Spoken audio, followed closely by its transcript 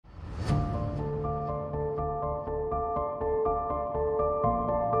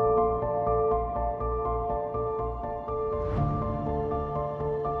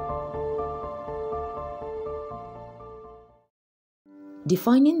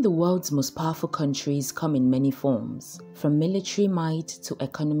Defining the world's most powerful countries come in many forms, from military might to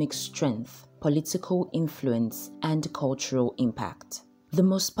economic strength, political influence, and cultural impact. The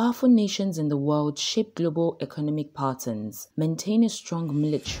most powerful nations in the world shape global economic patterns, maintain a strong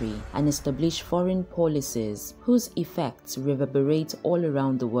military, and establish foreign policies whose effects reverberate all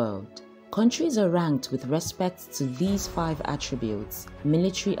around the world. Countries are ranked with respect to these 5 attributes: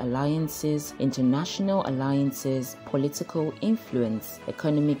 military alliances, international alliances, political influence,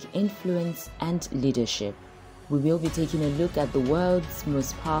 economic influence, and leadership. We will be taking a look at the world's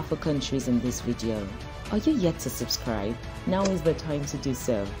most powerful countries in this video. Are you yet to subscribe? Now is the time to do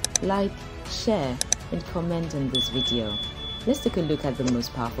so. Like, share, and comment on this video. Let's take a look at the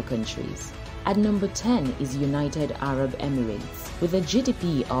most powerful countries. At number 10 is United Arab Emirates, with a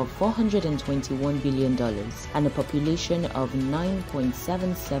GDP of $421 billion and a population of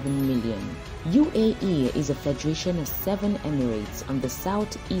 9.77 million. UAE is a federation of 7 emirates on the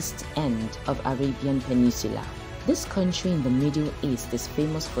southeast end of Arabian Peninsula. This country in the Middle East is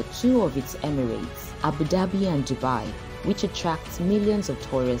famous for 2 of its emirates, Abu Dhabi and Dubai, which attracts millions of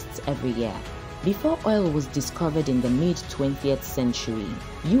tourists every year. Before oil was discovered in the mid-20th century,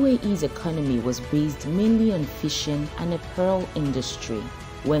 UAE's economy was based mainly on fishing and a pearl industry.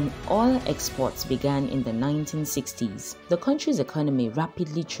 When oil exports began in the 1960s, the country's economy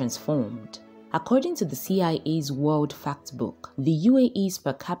rapidly transformed. According to the CIA's World Factbook, the UAE's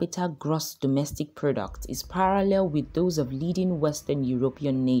per capita gross domestic product is parallel with those of leading Western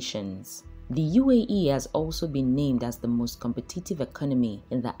European nations. The UAE has also been named as the most competitive economy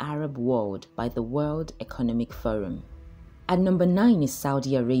in the Arab world by the World Economic Forum. At number 9 is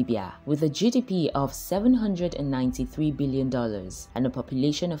Saudi Arabia, with a GDP of $793 billion and a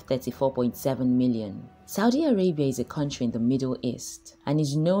population of 34.7 million. Saudi Arabia is a country in the Middle East and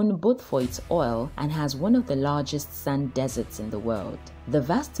is known both for its oil and has one of the largest sand deserts in the world. The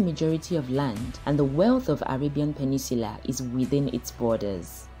vast majority of land and the wealth of Arabian Peninsula is within its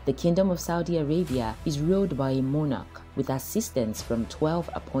borders. The Kingdom of Saudi Arabia is ruled by a monarch with assistance from 12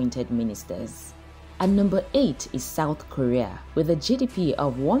 appointed ministers. At number 8 is South Korea, with a GDP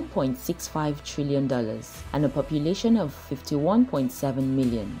of $1.65 trillion and a population of 51.7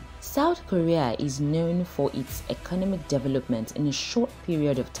 million. South Korea is known for its economic development in a short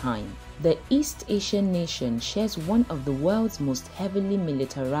period of time. The East Asian nation shares one of the world's most heavily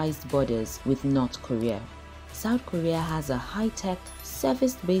militarized borders with North Korea. South Korea has a high-tech,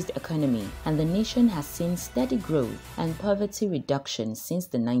 service-based economy, and the nation has seen steady growth and poverty reduction since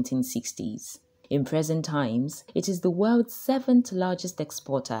the 1960s. In present times, it is the world's 7th largest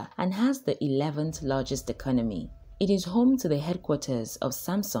exporter and has the 11th largest economy. It is home to the headquarters of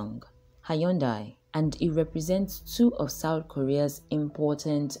Samsung, Hyundai, and it represents 2 of South Korea's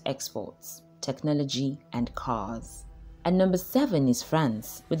important exports: technology and cars. At number 7 is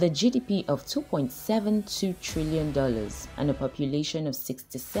France, with a GDP of $2.72 trillion and a population of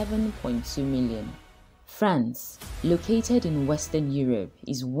 67.2 million. France, located in Western Europe,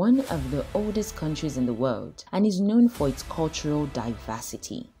 is one of the oldest countries in the world and is known for its cultural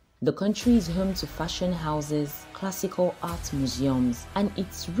diversity. The country is home to fashion houses, classical art museums, and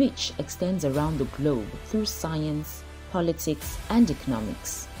its reach extends around the globe through science, politics, and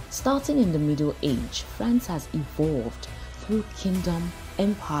economics. Starting in the Middle Age, France has evolved through kingdom,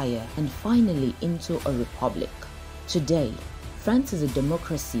 empire, and finally into a republic. Today, France is a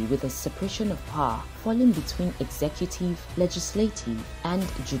democracy with a separation of power falling between executive, legislative, and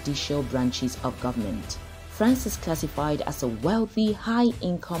judicial branches of government. France is classified as a wealthy,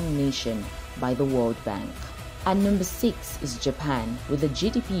 high-income nation by the World Bank. At number 6 is Japan, with a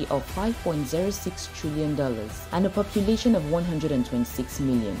GDP of $5.06 trillion and a population of 126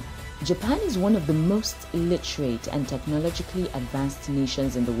 million. Japan is one of the most literate and technologically advanced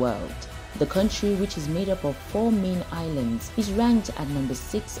nations in the world. The country, which is made up of 4 main islands, is ranked at number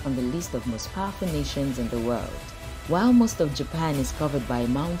 6 on the list of most powerful nations in the world. While most of Japan is covered by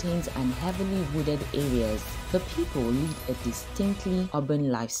mountains and heavily wooded areas, the people lead a distinctly urban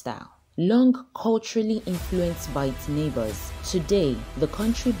lifestyle. Long culturally influenced by its neighbors, today the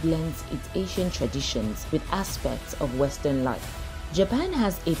country blends its Asian traditions with aspects of Western life. Japan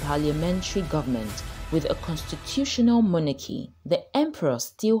has a parliamentary government with a constitutional monarchy. The emperor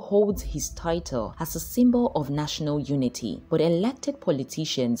still holds his title as a symbol of national unity, but elected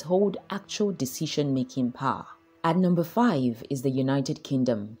politicians hold actual decision-making power. At number 5 is the United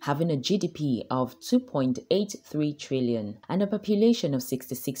Kingdom, having a GDP of $2.83 trillion and a population of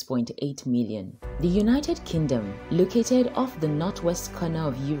 66.8 million. The United Kingdom, located off the northwest corner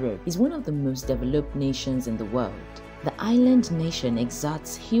of Europe, is one of the most developed nations in the world. The island nation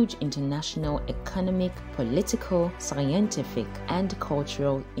exerts huge international economic, political, scientific, and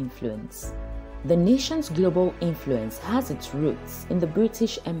cultural influence. The nation's global influence has its roots in the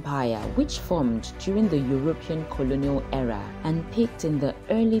British Empire, which formed during the European colonial era and peaked in the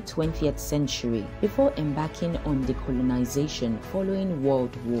early 20th century before embarking on decolonization following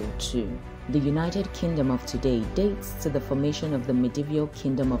World War II. The United Kingdom of today dates to the formation of the medieval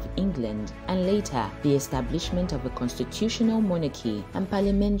Kingdom of England and later the establishment of a constitutional monarchy and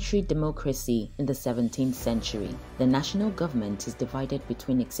parliamentary democracy in the 17th century. The national government is divided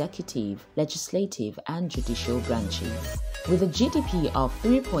between executive, legislative, and judicial branches. With a GDP of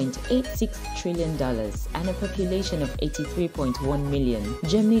 $3.86 trillion and a population of 83.1 million,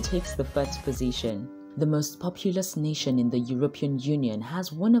 Germany takes the first position. The most populous nation in the European Union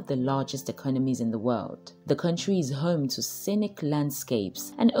has one of the largest economies in the world. The country is home to scenic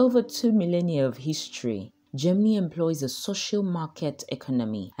landscapes and over 2 millennia of history. Germany employs a social market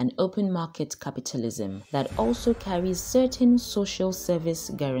economy and open market capitalism that also carries certain social service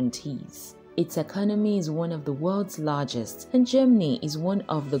guarantees. Its economy is one of the world's largest, and Germany is one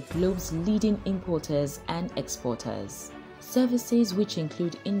of the globe's leading importers and exporters. Services which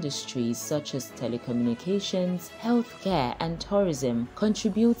include industries such as telecommunications, healthcare, and tourism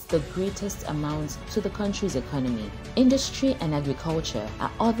contributes the greatest amount to the country's economy. Industry and agriculture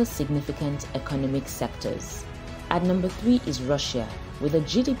are other significant economic sectors. At number 3 is Russia, with a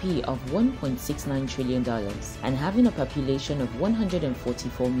GDP of $1.69 trillion and having a population of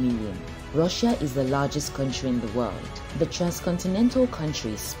 144 million. Russia is the largest country in the world. The transcontinental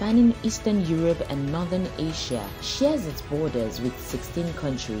country spanning Eastern Europe and Northern Asia shares its borders with 16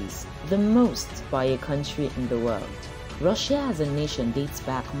 countries, the most by a country in the world. Russia as a nation dates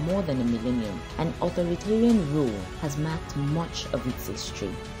back more than a millennium, and authoritarian rule has marked much of its history.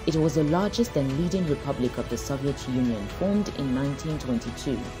 It was the largest and leading republic of the Soviet Union, formed in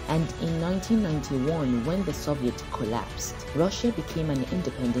 1922, and in 1991, when the Soviet collapsed, Russia became an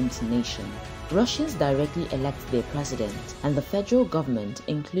independent nation. Russians directly elect their president, and the federal government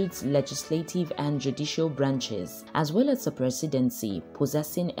includes legislative and judicial branches, as well as a presidency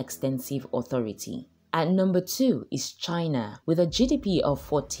possessing extensive authority. At number 2 is China, with a GDP of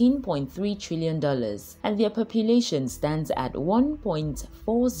 $14.3 trillion and their population stands at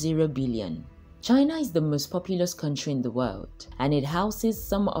 1.40 billion. China is the most populous country in the world, and it houses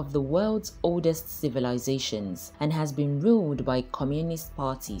some of the world's oldest civilizations and has been ruled by Communist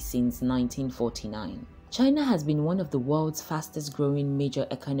Party since 1949. China has been one of the world's fastest growing major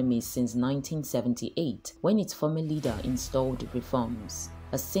economies since 1978, when its former leader installed reforms.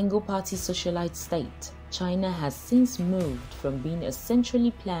 A single-party socialite state, China has since moved from being a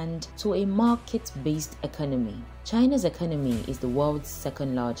centrally planned to a market-based economy. China's economy is the world's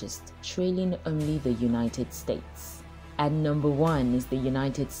second largest, trailing only the United States. At number 1 is the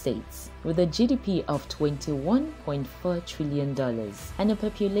United States, with a GDP of $21.4 trillion and a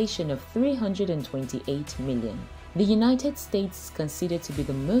population of 328 million. The United States is considered to be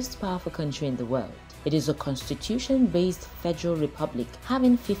the most powerful country in the world. It is a constitution-based federal republic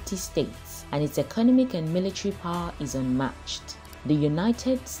having 50 states, and its economic and military power is unmatched. The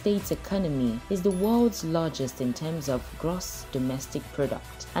United States economy is the world's largest in terms of gross domestic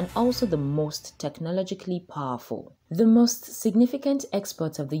product and also the most technologically powerful. The most significant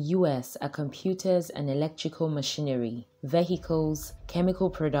exports of the US are computers and electrical machinery, vehicles, chemical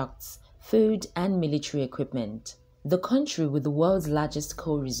products, food, and military equipment. The country with the world's largest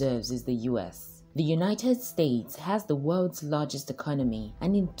coal reserves is the US. The United States has the world's largest economy,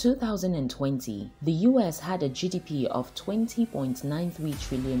 and in 2020, the US had a GDP of $20.93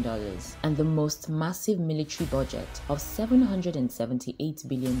 trillion and the most massive military budget of $778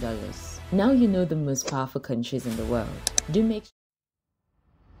 billion. Now you know the most powerful countries in the world. Do make